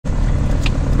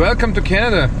welcome to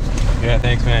Canada. Yeah,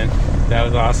 thanks, man. That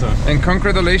was awesome. And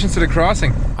congratulations to the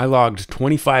crossing. I logged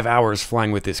 25 hours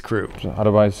flying with this crew.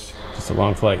 Otherwise, Just a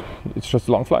long flight. it's just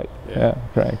a long flight. Yeah,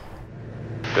 correct.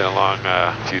 Been a long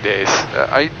few days.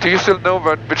 Do you still know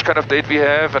which kind of date we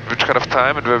have and which kind of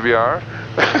time and where we are?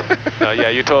 Yeah,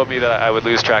 you told me that I would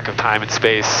lose track of time and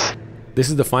space. This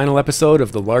is the final episode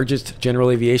of the largest general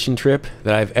aviation trip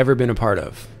that I've ever been a part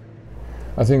of.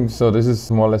 I think so. This is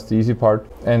more or less the easy part.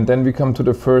 And then we come to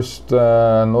the first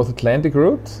North Atlantic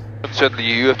route. Certainly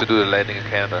you have to do the landing in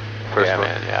Canada first. Yeah,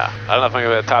 man, yeah. I don't know if I'm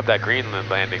going to top that Greenland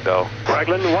landing, though.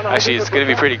 Actually, it's going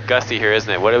to be pretty gusty here, isn't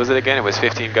it? What was it again? It was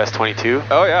 15 gust 22?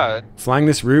 Oh, yeah. Flying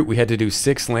this route, we had to do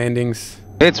 6 landings,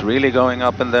 It's really going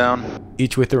up and down.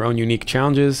 each with their own unique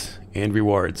challenges and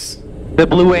rewards. The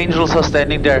Blue Angels are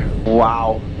standing there.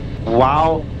 Wow.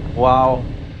 Wow. Wow.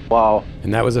 Wow.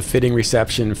 And that was a fitting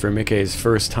reception for Mickey's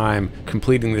first time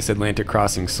completing this Atlantic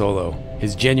crossing solo.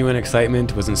 His genuine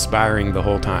excitement was inspiring the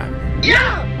whole time.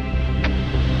 Yeah!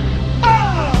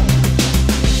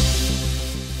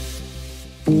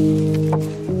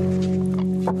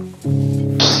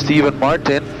 Stephen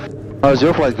Martin, how's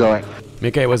your flight going?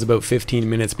 Mickey was about 15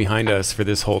 minutes behind us for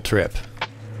this whole trip.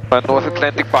 My North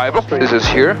Atlantic Bible. This is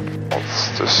here.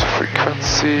 What's this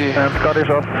frequency?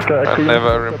 I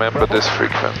never remember this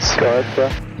frequency.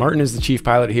 Martin is the chief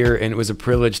pilot here, and it was a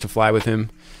privilege to fly with him.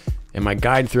 And my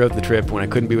guide throughout the trip when I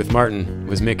couldn't be with Martin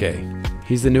was Mickey.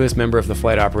 He's the newest member of the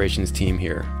flight operations team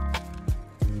here.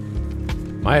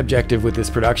 My objective with this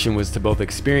production was to both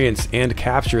experience and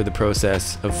capture the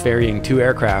process of ferrying 2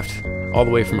 aircraft all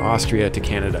the way from Austria to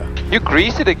Canada. You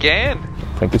greased it again.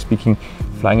 Frankly speaking,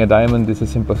 flying a Diamond is a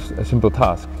simple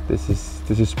task. This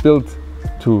is built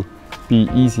to be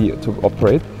easy to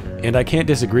operate. And I can't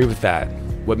disagree with that.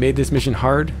 What made this mission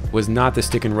hard was not the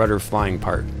stick and rudder flying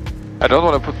part. I don't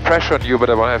want to put pressure on you, but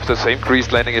I want to have the same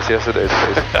greased landing as yesterday.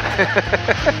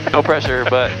 No pressure,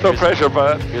 but... No pressure,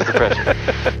 but... Here's the pressure.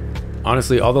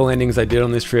 Honestly, all the landings I did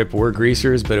on this trip were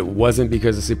greasers, but it wasn't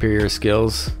because of superior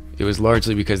skills. It was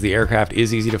largely because the aircraft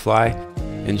is easy to fly,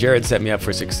 and Jared set me up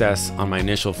for success on my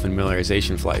initial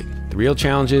familiarization flight. The real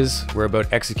challenges were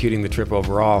about executing the trip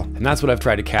overall, and that's what I've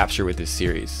tried to capture with this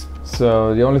series.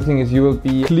 So the only thing is you will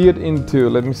be cleared into,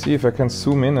 let me see if I can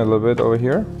zoom in a little bit over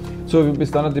here. So we'll be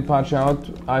standard departure out,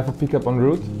 I for pickup en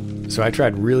route. So I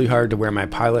tried really hard to wear my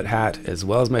pilot hat as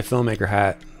well as my filmmaker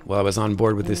hat while I was on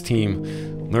board with this team,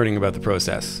 learning about the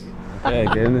process. Yeah,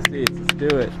 get in the seats. Let's do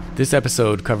it. This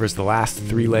episode covers the last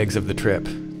 3 legs of the trip.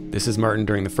 This is Martin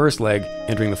during the first leg,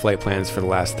 entering the flight plans for the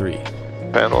last 3.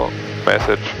 Panel,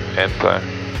 message, enter.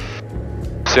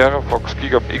 Sierra Fox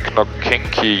Giga Ignoc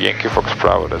Kinky Yankee Fox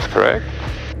Bravo, that's correct.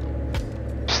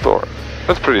 Store.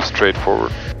 That's pretty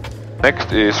straightforward.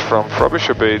 Next is from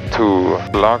Frobisher Bay to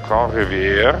La Grande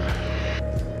Rivière,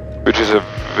 which is a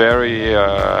very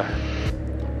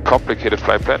complicated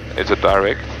flight plan. It's a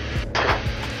direct.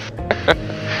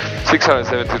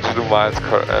 672 miles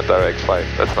direct flight,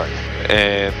 that's nice.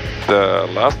 And the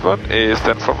last one is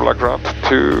then from La Grande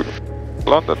to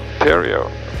London, Ontario.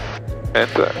 And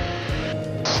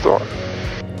store.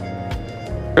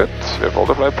 Good, we have all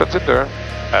the flight plans in there.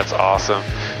 That's awesome.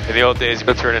 In the old days, you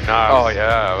could turn in knobs. Oh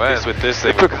yeah, man. Just with this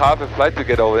thing. It took half a flight to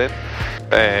get all in.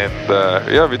 And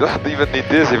yeah, we don't even need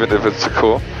this, even if it's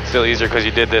cool. Still easier because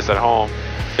you did this at home.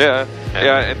 Yeah,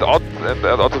 and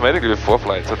automatically with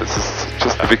ForeFlight, so this is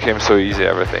just became so easy,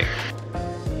 everything.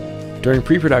 During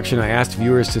pre-production, I asked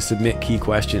viewers to submit key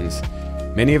questions.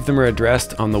 Many of them are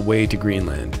addressed on the way to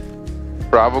Greenland.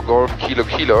 Bravo Golf Kilo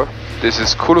Kilo, this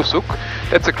is Kulusuk,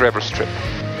 that's a grabber strip.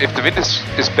 If the wind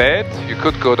is bad, you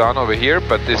could go down over here,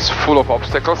 but it's full of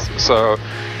obstacles, so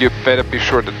you better be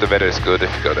sure that the weather is good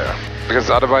if you go there. Because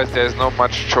otherwise there's not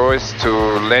much choice to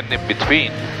land in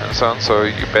between and so on, so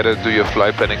you better do your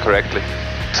flight planning correctly.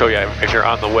 So yeah, if you're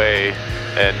on the way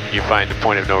and you find a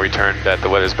point of no return that the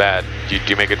weather's bad, do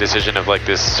you make a decision of like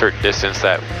this certain distance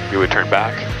that you would turn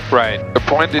back? Right. The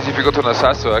point is if you go to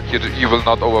Narsarsuaq, you will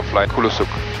not overfly Kulusuk,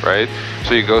 right?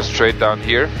 So you go straight down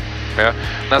here. Yeah,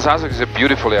 Narsarsuaq is a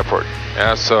beautiful airport.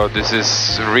 Yeah, so this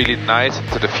is really nice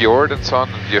to the fjord and so on.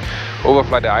 You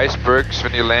overfly the icebergs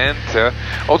when you land. Yeah.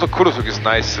 Also, Kulusuk is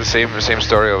nice. The same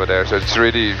story over there. So it's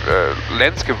really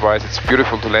landscape-wise, it's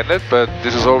beautiful to land it. But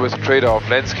this is always a trade-off: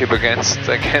 landscape against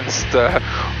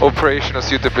operational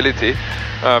suitability,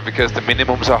 because the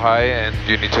minimums are high and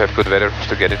you need to have good weather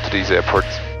to get into these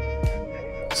airports.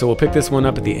 So we'll pick this one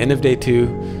up at the end of day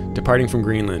 2, departing from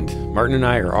Greenland. Martin and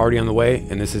I are already on the way,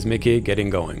 and this is Mickey getting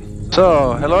going.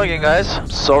 So, hello again guys.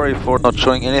 Sorry for not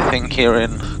showing anything here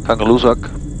in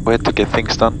Kangerlussuaq. We had to get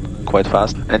things done quite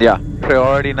fast. And yeah,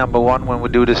 priority number one when we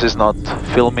do this is not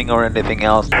filming or anything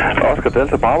else. Oscar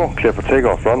Delta Bravo, clear for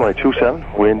takeoff, runway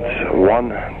 27, winds 1,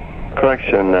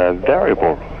 correction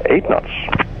variable, 8 knots.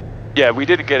 Yeah, we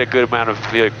didn't get a good amount of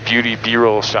beauty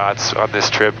B-roll shots on this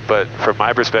trip, but from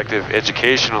my perspective,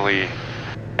 educationally,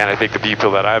 and I think the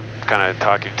people that I'm kind of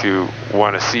talking to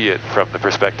want to see it from the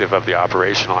perspective of the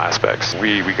operational aspects.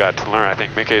 We got to learn. I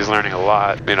think Mickey's learning a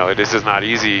lot. You know, this is not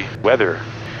easy weather.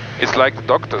 It's like the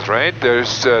doctors, right?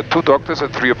 There's 2 doctors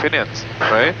and 3 opinions,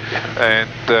 right? And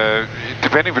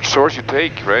depending which source you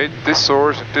take, right? This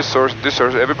source, and this source, and this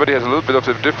source, everybody has a little bit of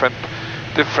a different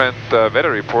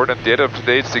weather report, and the end of the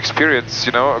day it's the experience,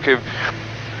 you know, okay,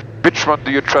 which one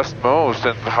do you trust most,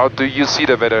 and how do you see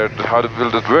the weather, and how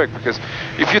will it work? Because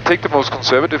if you take the most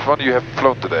conservative one, you haven't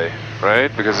flown today,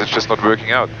 right? Because it's just not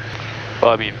working out.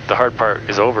 Well, I mean, the hard part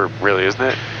is over, really, isn't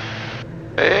it?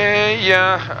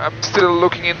 Yeah, I'm still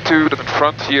looking into the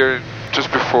front here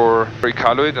just before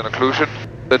recaloid and occlusion.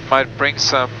 That might bring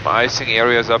some icing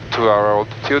areas up to our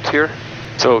altitude here.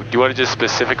 So, do you want to just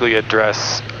specifically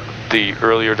address the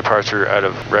earlier departure out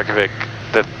of Reykjavik,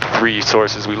 the 3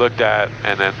 sources we looked at,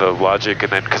 and then the logic,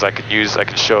 and then because I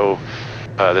can show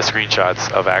the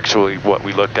screenshots of actually what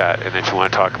we looked at, and if you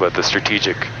want to talk about the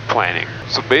strategic planning.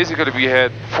 So basically we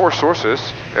had 4 sources.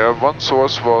 One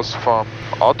source was from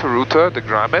Autorouter, the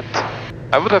Grommet.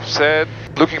 I would have said,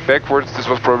 looking backwards, this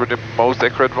was probably the most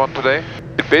accurate one today.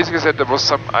 It basically said there was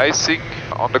some icing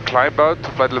on the climb out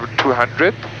to flight level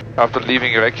 200 after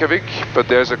leaving Reykjavik, but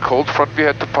there's a cold front we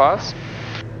had to pass,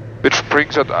 which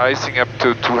brings that icing up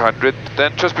to 200.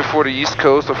 Then just before the east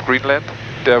coast of Greenland,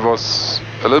 there was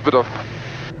a little bit of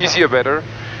easier weather,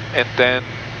 and then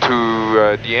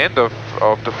to the end of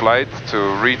the flight to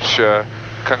reach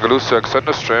Kangerlussuaq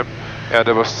thunderstorm,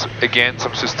 there was again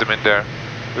some system in there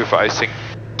with icing.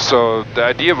 So the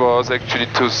idea was actually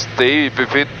to stay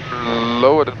within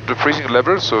lower than the freezing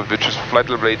level, so which is flight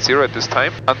level 80 at this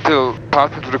time, until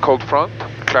passing to the cold front,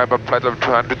 climb up flight level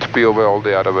 200 to be over all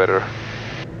the other weather.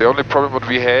 The only problem what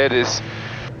we had is,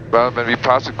 well, when we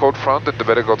passed the cold front and the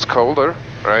weather got colder,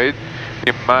 right,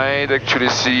 we might actually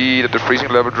see that the freezing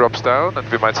level drops down, and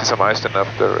we might see some ice then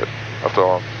after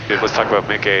all. Yeah, let's talk about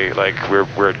Mickey. Like,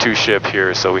 we're a 2-ship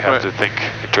here, so we have to think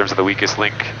in terms of the weakest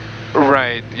link.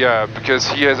 Right, yeah, because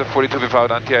he has a 42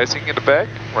 without anti-icing in the back,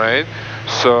 right?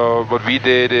 So what we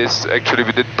did is, actually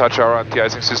we didn't touch our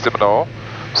anti-icing system at all.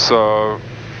 So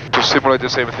to simulate the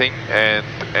same thing,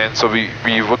 and so we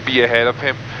would be ahead of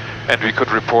him, and we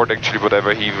could report actually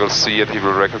whatever he will see and he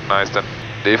will recognize. Then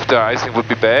if the icing would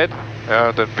be bad,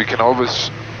 then we can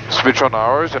always switch on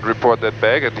ours and report that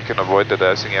back, and he can avoid the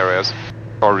icing areas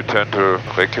or return to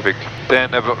Reykjavik.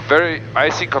 Then a very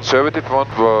icing conservative one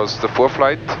was the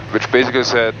ForeFlight, which basically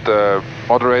said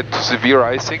moderate to severe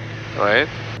icing, right?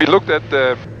 We looked at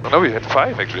the, no, we had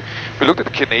 5 actually. We looked at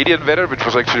the Canadian weather, which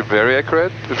was actually very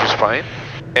accurate, which was fine,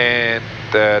 and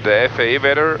the FAA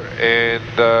weather,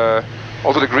 and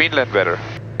also the Greenland weather.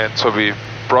 And so we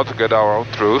brought together our own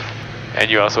truth. And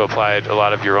you also applied a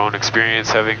lot of your own experience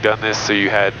having done this, so you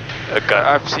had a gut.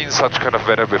 I've seen such kind of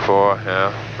weather before,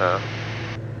 yeah.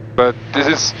 But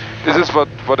this is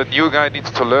what a new guy needs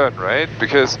to learn, right?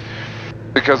 Because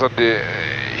on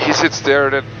he sits there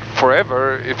then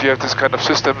forever if you have this kind of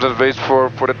systems and waits for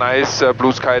the nice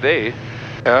blue sky day,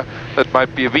 that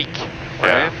might be a week,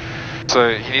 right? Yeah.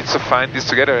 So he needs to find this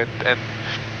together, and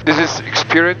this is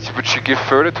experience which you give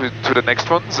further to the next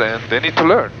ones, and they need to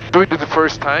learn. Doing it the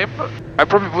first time, I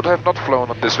probably would have not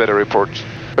flown on this weather report.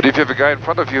 But if you have a guy in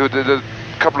front of you who did it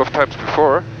a couple of times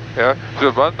before,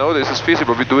 so well, no, this is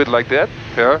feasible, we do it like that,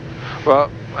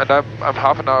 well, and I'm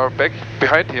half an hour back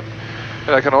behind him,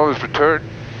 and I can always return,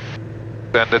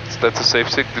 then that's a safe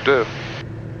thing to do.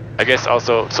 I guess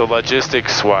also, so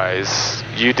logistics wise,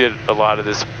 you did a lot of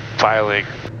this filing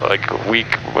like a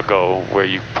week ago, where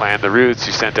you planned the routes,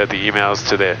 you sent out the emails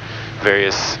to the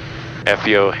various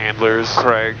FBO handlers.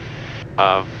 Correct.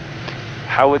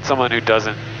 How would someone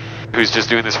who's just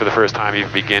doing this for the first time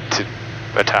even begin to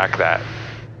attack that?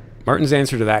 Martin's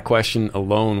answer to that question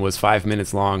alone was 5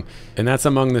 minutes long, and that's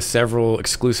among the several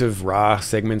exclusive raw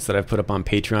segments that I've put up on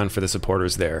Patreon for the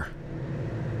supporters there.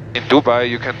 In Dubai,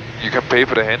 you can pay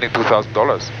for the handling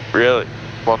 $2,000. Really?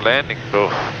 One landing. Oh.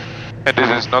 And this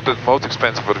is not the most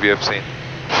expensive what we have seen.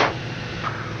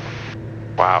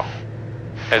 Wow.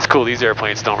 It's cool, these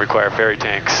airplanes don't require ferry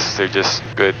tanks, they're just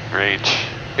good range.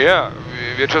 Yeah,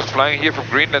 we're just flying here from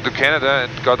Greenland to Canada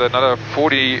and got another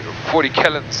 40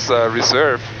 gallons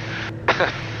reserve.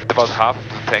 About half of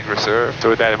the tank reserve. So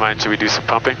with that in mind, should we do some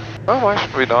pumping? Oh, why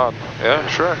should we not? Yeah,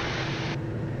 sure.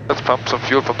 Let's pump some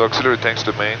fuel from the auxiliary tanks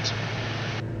to the mains.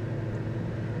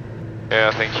 Yeah,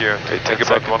 thank you. Think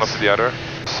about one after the other.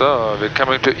 So, we're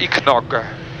coming to Iknog.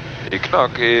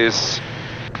 Iknog is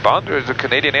boundary to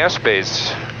Canadian airspace.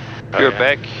 You're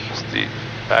back, Steve.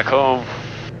 Back home.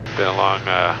 Been a long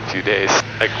few days.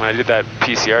 Like when I did that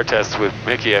PCR test with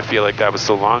Mickey, I feel like that was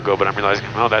so long ago, but I'm realizing,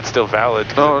 oh, that's still valid.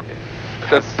 No,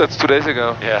 that's 2 days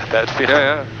ago. Yeah, that feels.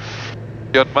 Yeah.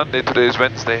 You're on Monday, today is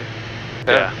Wednesday.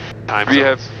 Yeah. Time we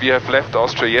zones. have left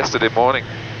Austria yesterday morning.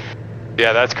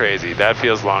 Yeah, that's crazy. That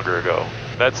feels longer ago.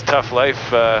 That's tough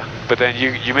life, but then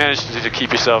you managed to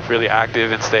keep yourself really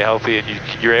active and stay healthy, and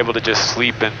you're able to just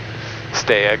sleep and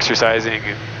stay exercising.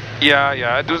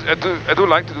 Yeah, I do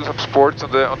like to do some sports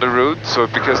on the route, so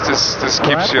because this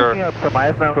keeps your. From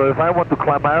Iceland, so if I want to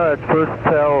climb out, I'd first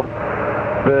tell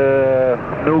the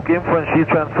Nuke info and she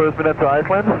transfers me then to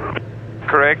Iceland.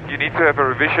 Correct. You need to have a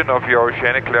revision of your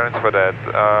oceanic clearance for that.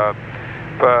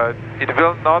 But it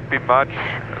will not be much.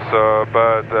 So,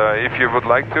 but if you would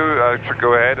like to, I should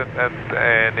go ahead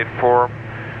and inform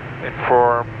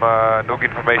Nuke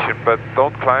information. But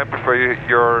don't climb before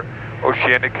your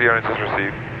oceanic clearance is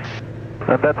received.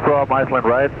 And that's from Iceland,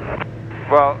 right?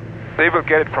 Well, they will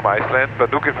get it from Iceland,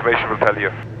 but Nuke information will tell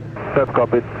you. That's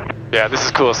copied. Yeah, this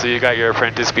is cool. So you got your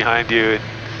apprentice behind you and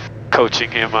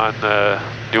coaching him on the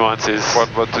nuances.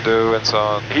 What to do and so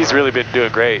on. He's really been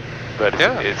doing great. But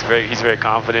yeah. He's very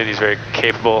confident, he's very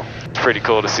capable. It's pretty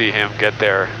cool to see him get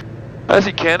there. I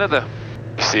see Canada.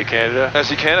 You see Canada? I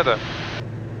see Canada.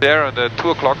 There on the 2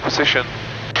 o'clock position.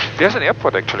 There's an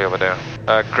airport actually over there.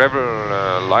 Gravel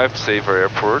Lifesaver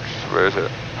Airport. Where is it?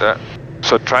 There.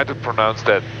 So try to pronounce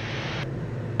that.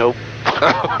 Nope.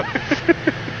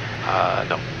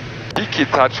 No.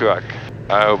 Ikitachuak.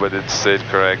 I hope I did say it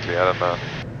correctly, I don't know.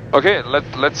 Okay,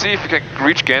 let's see if we can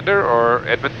reach Gander or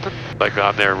Edmonton. Like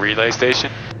on their relay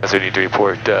station. That's what we need to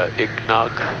report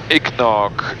Iknog.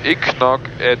 Iknog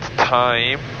at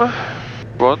time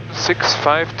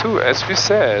 1652, as we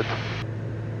said.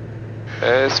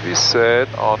 As we said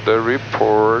on the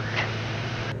report.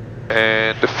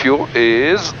 And the fuel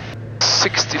is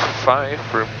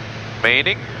 65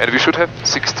 remaining, and we should have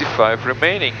 65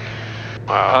 remaining.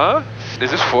 Wow. Huh?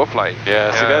 This is ForeFlight.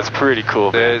 Yeah, so that's pretty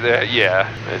cool. Yeah.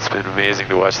 It's been amazing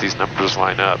to watch these numbers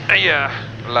line up. Yeah,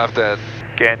 love that.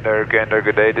 Gander,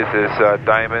 good day. This is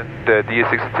Diamond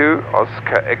DS62,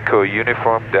 Oscar Echo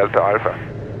Uniform Delta Alpha.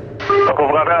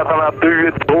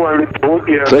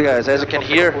 So guys, as you can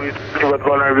hear,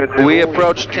 we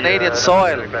approached Canadian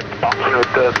soil.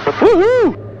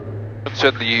 Woohoo!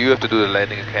 Certainly you have to do the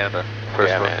landing in Canada first.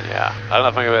 Yeah, man, yeah. I don't know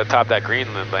if I'm going to top that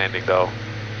Greenland landing though.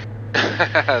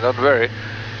 Don't worry.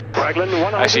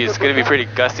 Actually, it's going to be pretty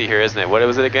gusty here, isn't it? What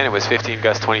was it again? It was 15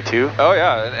 gust 22? Oh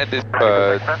yeah, and it's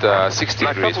 60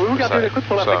 degrees. So,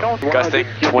 gusting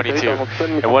 22.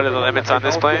 And what are the limits on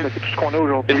this plane? It's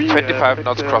 25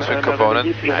 knots crosswind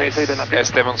component. Nice.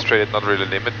 As demonstrated, not really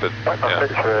limit, but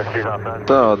yeah.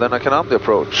 So then I can arm the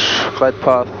approach. Glide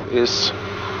path is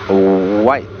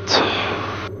white.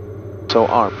 So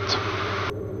armed.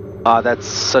 Ah, that's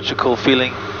such a cool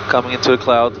feeling coming into the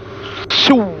cloud.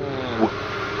 Shoo!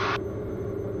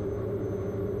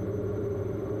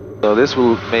 So this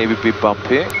will maybe be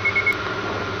bumpy.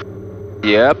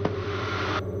 Yep.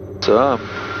 So.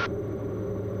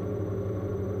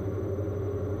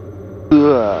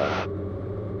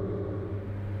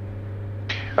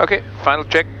 Okay, final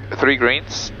check. 3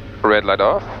 greens. Red light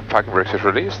off. Parking brakes is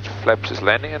released. Flaps is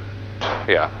landing and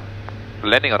yeah.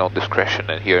 Landing on discretion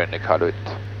and here in the Iqaluit.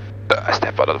 I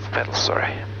step out of the pedals,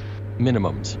 sorry.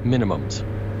 Minimums.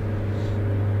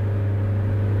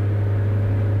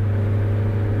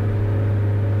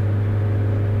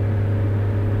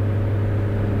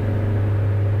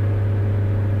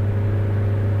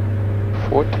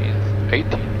 '14th,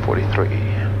 1843.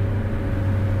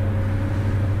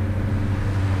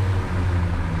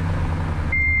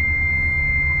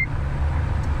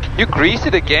 You greased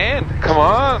it again. Come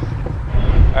on.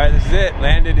 All right, this is it.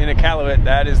 Landed in Iqaluit.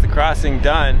 That is the crossing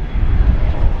done.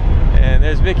 And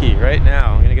there's Vicky right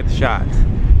now. I'm gonna get the shot.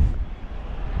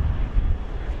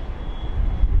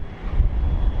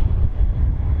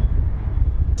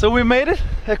 So we made it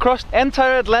across the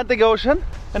entire Atlantic Ocean,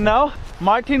 and now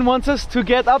Martin wants us to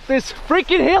get up this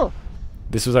freaking hill.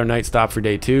 This was our night stop for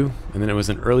day 2, and then it was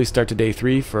an early start to day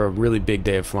 3 for a really big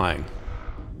day of flying.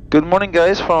 Good morning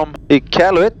guys from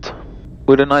Iqaluit,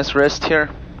 with a nice rest here,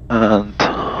 and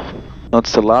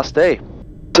that's the last day.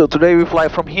 So today we fly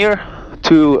from here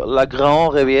to La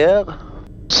Grande Rivière,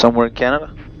 somewhere in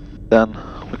Canada. Then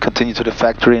we continue to the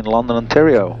factory in London,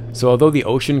 Ontario. So although the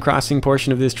ocean crossing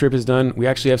portion of this trip is done, we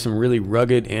actually have some really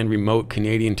rugged and remote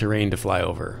Canadian terrain to fly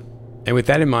over. And with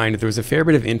that in mind, there was a fair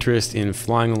bit of interest in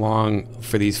flying along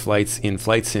for these flights in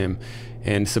Flight Sim,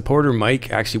 and supporter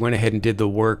Mike actually went ahead and did the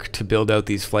work to build out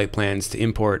these flight plans to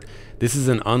import. This is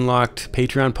an unlocked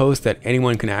Patreon post that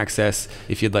anyone can access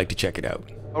if you'd like to check it out.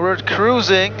 We're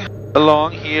cruising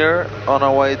along here on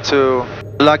our way to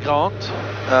La Grande,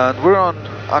 and we're on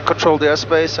uncontrolled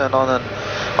airspace and on an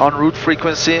en route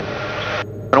frequency,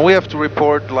 and we have to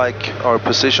report like our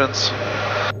positions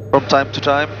from time to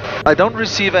time. I don't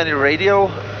receive any radio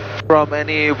from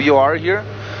any VOR here,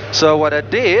 so what I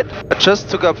did, I just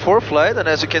took up ForeFlight, and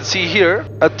as you can see here,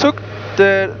 I took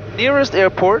the nearest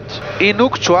airport,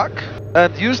 Inukjuak,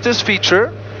 and used this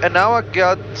feature, and now I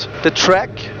got the track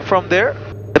from there,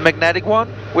 the magnetic one,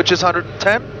 which is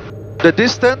 110, the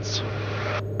distance,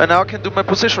 and now I can do my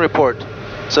position report.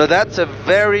 So that's a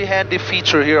very handy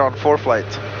feature here on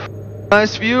ForeFlight.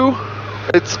 Nice view.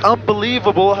 It's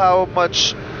unbelievable how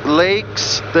much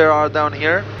lakes there are down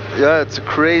here. Yeah, it's a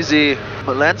crazy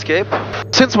landscape.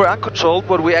 Since we're uncontrolled,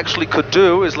 what we actually could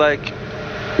do is like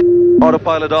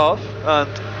autopilot off and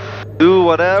do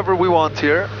whatever we want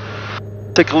here.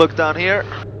 Take a look down here.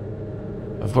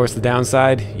 Of course, the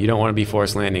downside, you don't want to be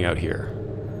forced landing out here.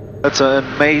 That's an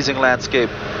amazing landscape.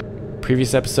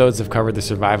 Previous episodes have covered the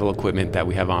survival equipment that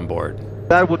we have on board.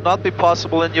 That would not be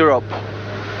possible in Europe.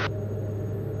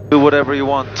 Do whatever you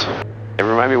want. And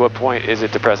remind me, what point is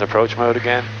it to press approach mode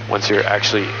again, once you're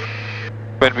actually...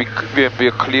 When we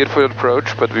are cleared for the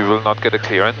approach, but we will not get a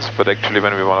clearance, but actually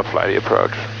when we want to fly the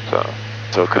approach.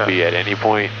 So it could be at any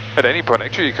point? At any point,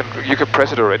 actually you can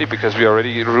press it already, because we are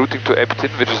already routing to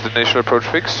Epton, which is the initial approach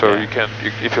fix, so you can,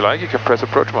 if you like, you can press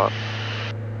approach mode.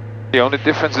 The only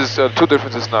difference is, two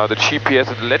differences now, the GPS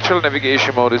and the lateral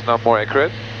navigation mode is now more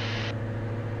accurate,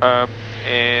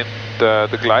 and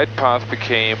the glide path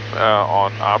became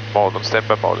on ARP mode, on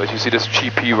standby mode. As you see this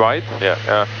GP right?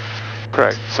 Yeah.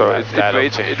 Correct. So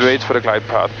it waits for the glide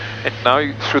path. And now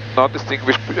you should not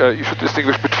distinguish. You should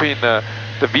distinguish between the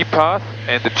V path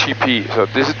and the GP. So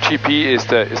this is GP is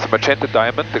the magenta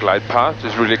diamond, the glide path.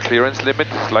 There's really a clearance limit.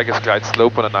 It's like a glide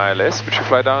slope on an ILS, which you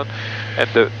fly down. And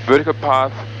the vertical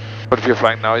path, what we're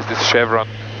flying now, is this chevron.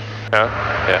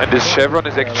 And this chevron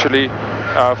is actually.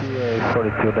 That's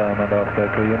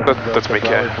me,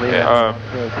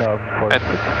 and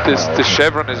this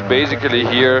chevron is basically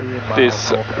here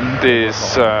this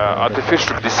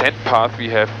artificial descent path we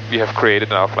have created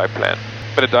in our flight plan.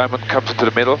 When the diamond comes into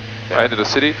the middle, right, into the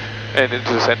city and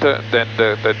into the center, then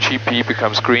the GP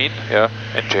becomes green,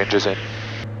 and changes in.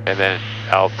 And then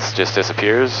alt just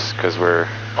disappears because we're...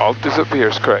 Alt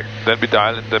disappears, correct. Then we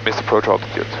dial in the missed approach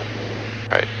altitude.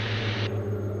 Right.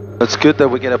 It's good that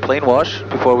we get a plane wash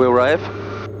before we arrive.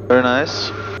 Very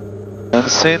nice. And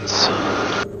since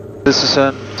this is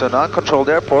an uncontrolled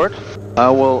airport, I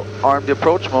will arm the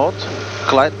approach mode.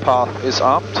 Glide path is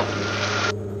armed.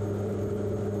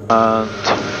 And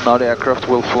now the aircraft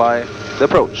will fly the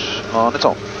approach on its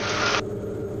own.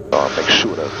 So I'll make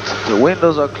sure that the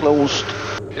windows are closed.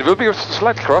 It will be a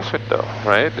slight crosswind though,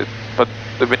 right? But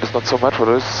the wind is not so much,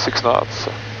 well, it's 6 knots.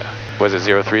 So. Was it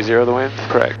 030 the wind?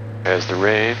 Correct. There's the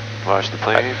rain, wash the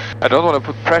plane. I don't want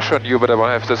to put pressure on you, but I want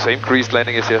to have the same greased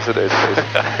landing as yesterday.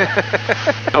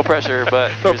 No pressure,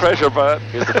 but... No pressure, but...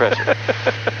 Here's the pressure.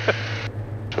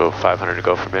 So 500 to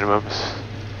go for minimums.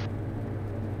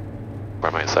 Or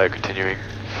am I inside continuing?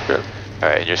 Sure.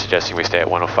 Alright, and you're suggesting we stay at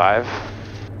 105?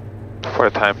 For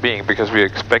the time being, because we're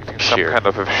expecting some kind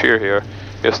of a shear here.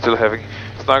 We're still having...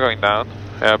 It's not going down,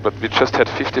 but we just had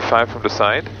 55 from the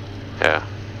side. Yeah.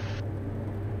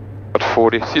 But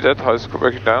 40, see that, how it's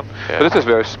working down? Yeah. But this is a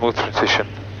very smooth transition.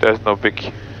 There's no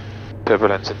big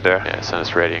turbulence in there. Yeah, so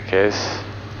it's ready in case.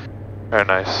 Very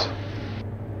nice.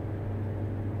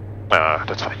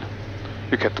 That's fine.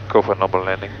 You can go for a normal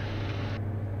landing.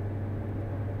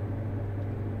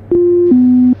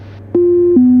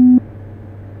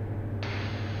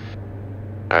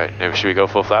 Alright, maybe should we go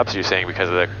full flaps? You're saying because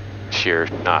of the sheer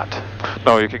knot?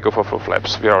 No, you can go for full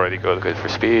flaps. We're already good. Good for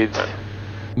speed.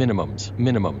 Minimums.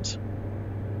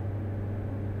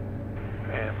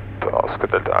 And Oscar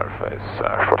Delta Alpha is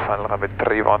short final runway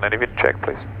 31. Any wind check,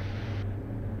 please?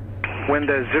 Wind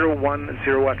 010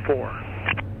 at 4.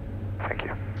 Thank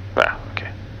you.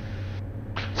 Okay.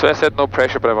 So I said no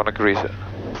pressure, but I want to grease it.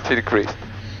 See the grease.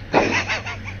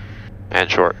 And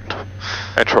short.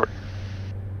 And short.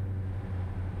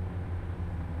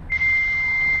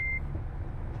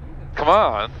 Come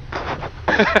on.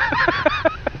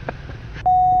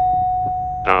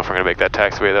 I don't know if we're going to make that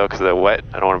taxiway though because of the wet.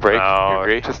 I don't want to break. No, you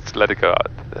agree? Just let it go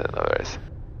out. No worries.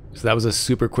 So that was a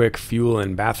super quick fuel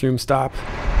and bathroom stop.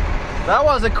 That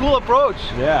was a cool approach.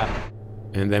 Yeah.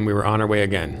 And then we were on our way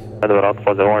again.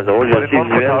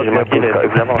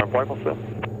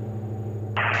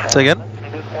 Say again?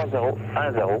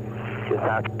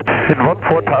 In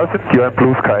 14000, you're in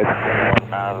blue skies.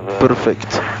 Perfect.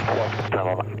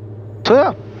 So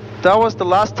yeah, that was the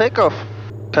last takeoff.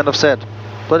 Kind of sad.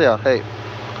 But yeah, hey.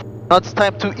 Now it's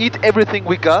time to eat everything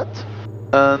we got.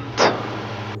 And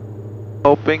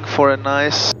hoping for a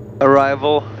nice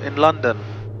arrival in London.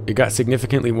 It got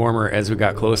significantly warmer as we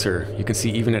got closer. You can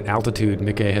see even at altitude,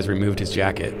 Mickey has removed his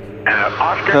jacket.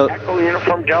 Oscar Echo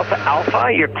Uniform Delta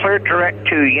Alpha, you're cleared direct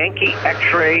to Yankee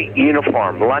X-Ray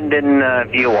Uniform, London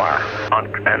VOR,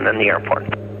 and then the airport.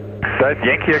 That's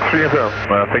Yankee X-Ray Uniform.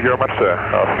 Thank you very much, sir.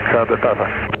 Oscar Delta Alpha.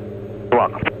 You're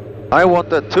welcome. I want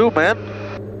that too, man.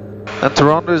 And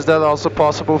Toronto, is that also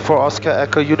possible for Oscar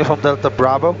Echo Uniform Delta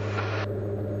Bravo?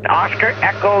 Oscar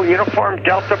Echo Uniform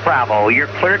Delta Bravo, you're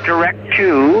cleared direct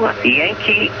to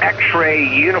Yankee X-Ray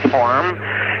Uniform.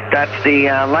 That's the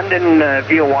London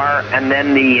VOR and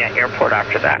then the airport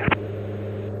after that.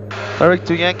 Direct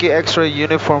to Yankee X-Ray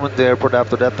Uniform and the airport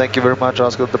after that. Thank you very much,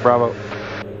 Oscar Delta Bravo.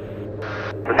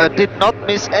 I did not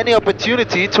miss any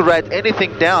opportunity to write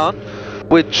anything down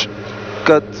which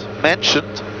got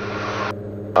mentioned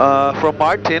from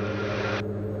Martin.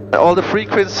 All the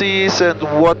frequencies and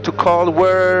what to call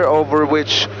where over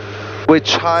which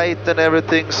height and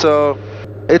everything, so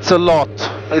it's a lot.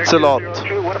 It's a lot.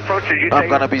 What approach did you I'm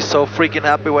gonna be so freaking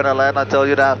happy when I land, I tell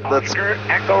you that. Oscar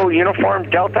Echo Uniform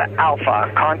Delta Alpha.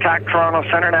 Contact Toronto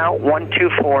Center now,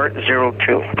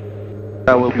 12402.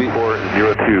 That will be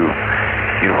 402.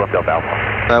 Uniform Delta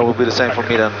Alpha. That will be the same for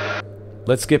me then.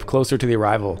 Let's skip closer to the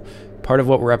arrival. Part of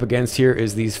what we're up against here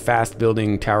is these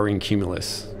fast-building towering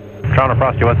cumulus. Toronto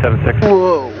Frosty 176.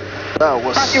 Whoa, that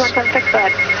was... Frosty 176, go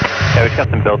ahead. Yeah, we've got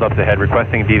some build-ups ahead,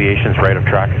 requesting deviations right of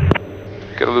track.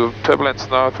 Get a little turbulence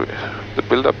now through the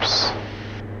build-ups.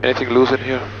 Anything loose in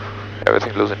here?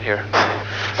 Everything loose in here.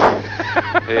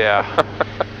 Yeah.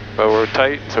 But we're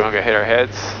tight, so we're not gonna hit our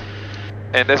heads.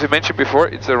 And as we mentioned before,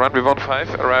 it's a runway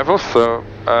 15 arrival, so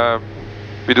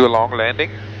we do a long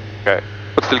landing. Okay.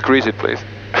 But still grease it, please.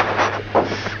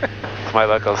 It's my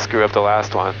luck, I'll screw up the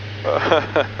last one.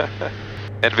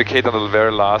 And vacate on the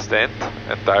very last end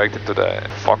and direct into the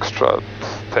Foxtrot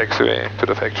taxiway to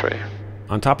the factory.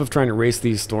 On top of trying to race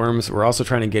these storms, we're also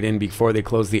trying to get in before they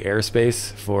close the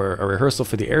airspace for a rehearsal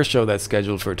for the air show that's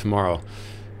scheduled for tomorrow.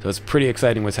 So it's pretty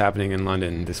exciting what's happening in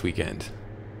London this weekend.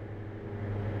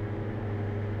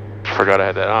 Forgot I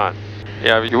had that on.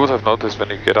 Yeah, you would have noticed when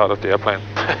you get out of the airplane.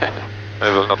 It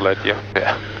will not let you.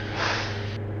 Yeah.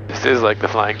 This is like the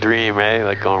flying dream, eh?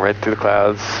 Like going right through the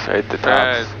clouds, right to the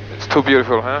tops. It's too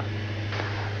beautiful, huh?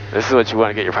 This is what you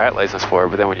want to get your pilot license for,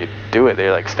 but then when you do it,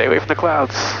 they're like, stay away from the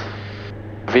clouds.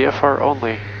 VFR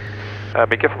only.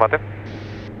 Be careful, Martin.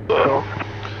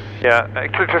 Yeah, I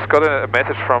actually just got a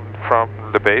message from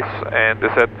the base, and they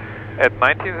said at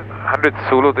 1900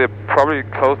 Zulu they probably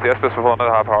closed the airspace for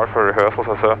 1.5 hours for rehearsals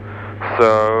or so.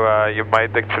 So you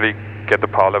might actually get the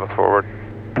power levels forward.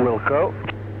 Will go.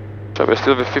 So we're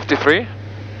still with 53.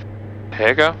 Here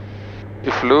you go.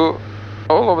 We flew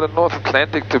all over the North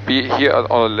Atlantic to be here on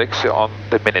Alexia on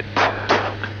the minute.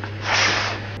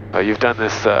 You've done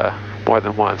this more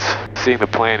than once. Seeing the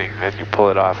planning and you pull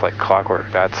it off like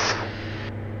clockwork, that's...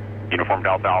 Uniform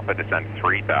Delta Alpha, descent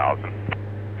 3000.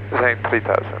 Descent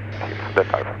 3000.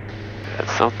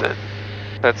 That's something.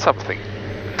 That's something.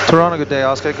 Toronto, good day,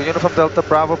 Oscar. Uniform Delta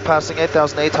Bravo passing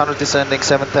 8,800, descending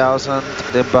 7,000,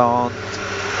 inbound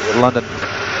London.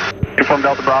 Uniform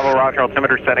Delta Bravo, roger,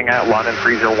 altimeter setting at London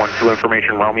 3012,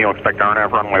 information Romeo, expect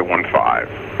RNAV runway 15.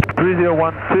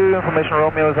 3012, information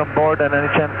Romeo is on board and any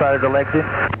chance side of Alexi.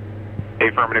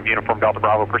 Affirmative, Uniform Delta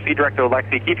Bravo, proceed direct to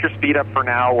Alexi, keep your speed up for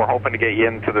now, we're hoping to get you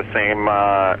into the same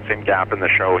gap in the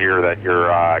show here that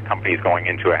your company is going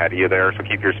into ahead of you there, so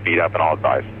keep your speed up and I'll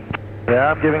advise.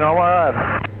 Yeah, I'm giving all I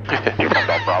have. Uniform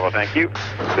Delta Bravo, thank you.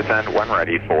 Descend when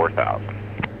ready, 4,000.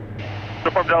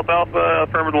 Uniform Delta Alpha,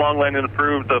 affirmative long landing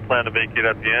approved, plan to vacate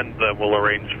at the end, we'll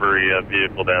arrange for a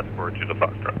vehicle to escort you to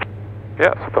Foxtrot.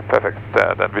 Yeah, super perfect.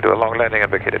 Then we do a long landing and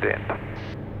vacate at the end.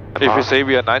 And if we say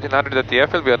we are 1900 at the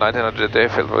airfield, we are 1900 at the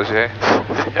airfield, was you?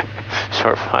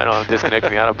 Sure, fine, I'll disconnect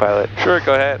the autopilot. Sure,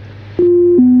 go ahead.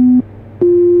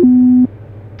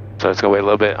 So let's go wait a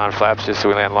little bit on flaps just so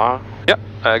we land long? Yep,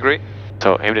 I agree.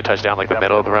 So aim to touch down like the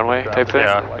middle of the runway type thing?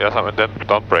 Yeah, something, then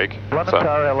don't break. So.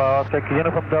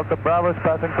 Uniform Delta Bravo is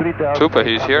passing 3,000. Super,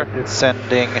 he's here.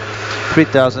 Descending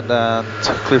 3,000 and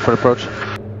clear for approach.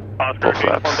 Full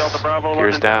flaps.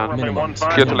 Gears down.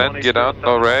 Gear to land, gear down,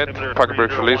 no red. Parking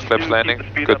brakes released, flaps landing,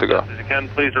 good to go. As you can,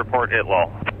 please report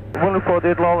ITLOL. We'll report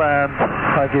ITLOL and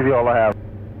I'll give you all I have.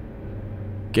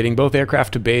 Getting both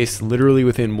aircraft to base literally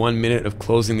within 1 minute of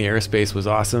closing the airspace was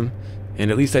awesome,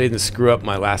 and at least I didn't screw up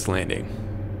my last landing.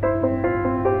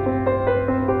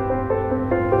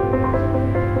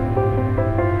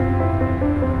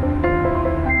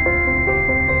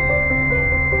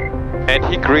 And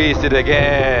he greased it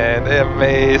again.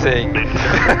 Amazing.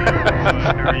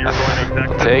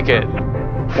 Take it.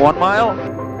 1 mile.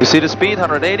 You see the speed,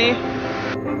 180.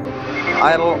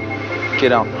 Idle. Get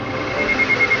down.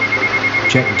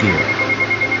 Check gear.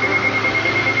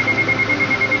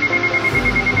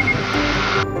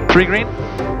 3 green.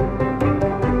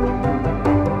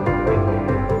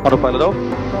 Autopilot off.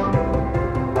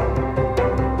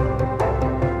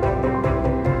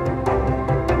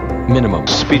 Minimum.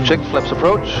 Speed check, flaps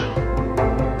approach.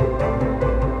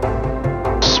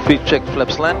 Speed check,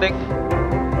 flaps landing.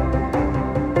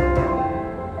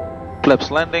 Flaps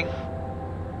landing.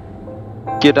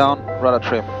 Gear down, rudder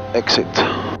trim, exit.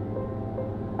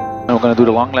 Now we're gonna do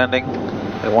the long landing.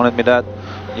 They wanted me that.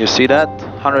 You see that?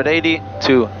 180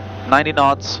 to 90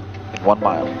 knots in 1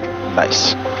 mile.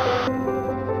 Nice.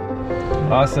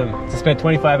 Awesome. Just spent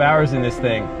 25 hours in this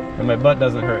thing, and my butt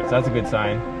doesn't hurt, so that's a good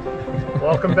sign.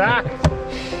 Welcome back.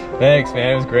 Thanks,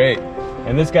 man. It was great.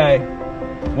 And this guy,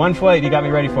 one flight, you got me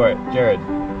ready for it, Jared.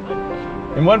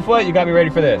 In one flight, you got me ready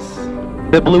for this.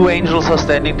 The Blue Angels are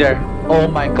standing there. Oh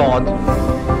my God.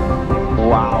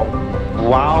 Wow.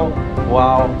 Wow.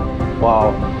 Wow.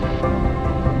 Wow.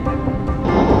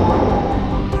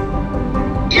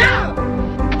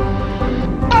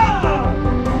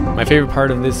 My favorite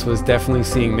part of this was definitely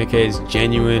seeing Mickey's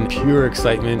genuine, pure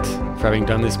excitement for having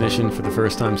done this mission for the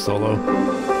first time solo.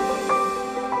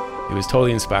 It was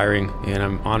totally inspiring, and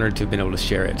I'm honored to have been able to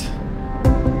share it.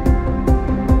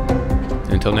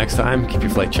 And until next time, keep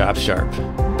your flight chops sharp. Is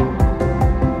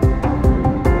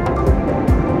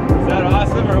that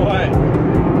awesome or what?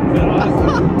 Is that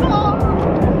awesome?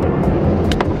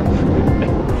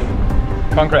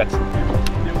 Congrats.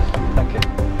 Thank you.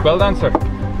 Well done, sir.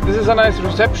 This is a nice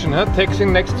reception, huh? Takes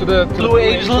in next to the Blue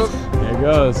Angels. There it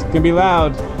goes. It's gonna be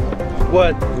loud.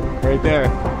 What? Right there.